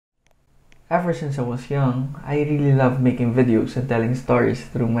Ever since I was young, I really love making videos and telling stories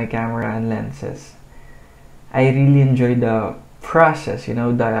through my camera and lenses. I really enjoy the process, the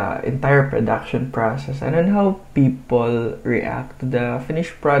entire production process, and then how people react to the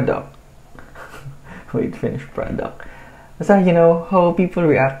finished product. Wait, finished product. Basta, how people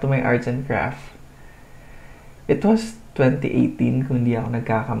react to my arts and craft. It was 2018 kung hindi ako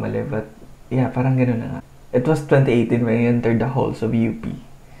nagkakamali, but yeah, parang ganun na nga. It was 2018 when I entered the halls of UP.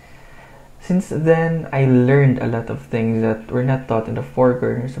 Since then, I learned a lot of things that were not taught in the four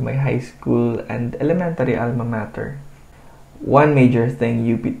corners of my high school and elementary alma mater. One major thing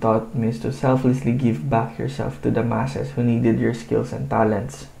UP taught me is to selflessly give back yourself to the masses who needed your skills and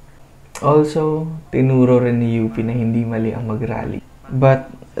talents. Also, tinuro rin ni UP na hindi mali ang mag-rally. But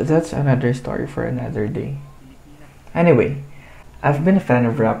that's another story for another day. Anyway, I've been a fan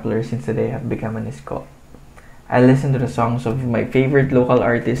of Rappler since the day I've become an isko. I listen to the songs of my favorite local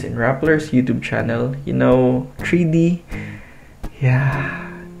artists in Rappler's YouTube channel. 3D.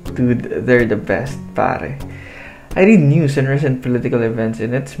 Yeah, dude, they're the best, pare. I read news and recent political events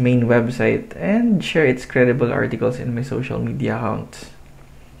in its main website and share its credible articles in my social media accounts.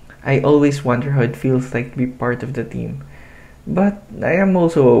 I always wonder how it feels like to be part of the team, but I am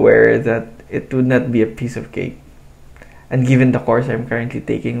also aware that it would not be a piece of cake. And given the course I'm currently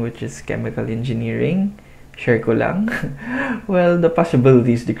taking, which is chemical engineering, share ko lang, well, the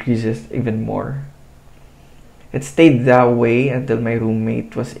possibilities decreases even more. It stayed that way until my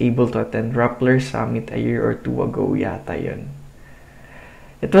roommate was able to attend Rappler Summit a year or two ago yata yun.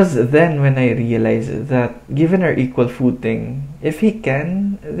 It was then when I realized that given our equal footing, if he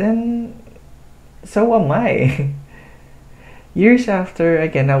can, then so am I. Years after, I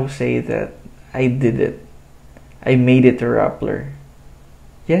can now say that I did it. I made it to Rappler.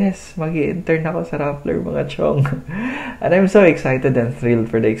 Yes, mag-intern ako sa Rappler, mga chong. And I'm so excited and thrilled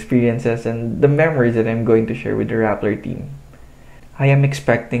for the experiences and the memories that I'm going to share with the Rappler team. I am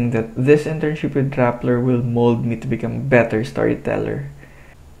expecting that this internship with Rappler will mold me to become a better storyteller.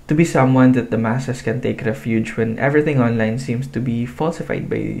 To be someone that the masses can take refuge when everything online seems to be falsified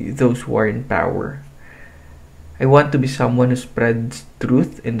by those who are in power. I want to be someone who spreads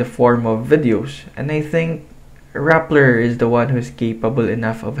truth in the form of videos, and I think Rappler is the one who is capable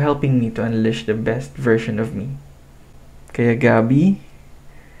enough of helping me to unleash the best version of me. Kaya Gabi,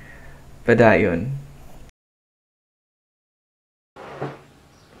 padayon.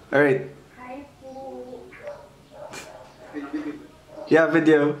 Alright. Hi po. Yeah,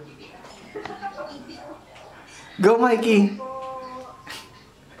 video. Go, Mikey!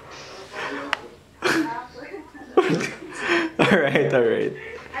 Alright.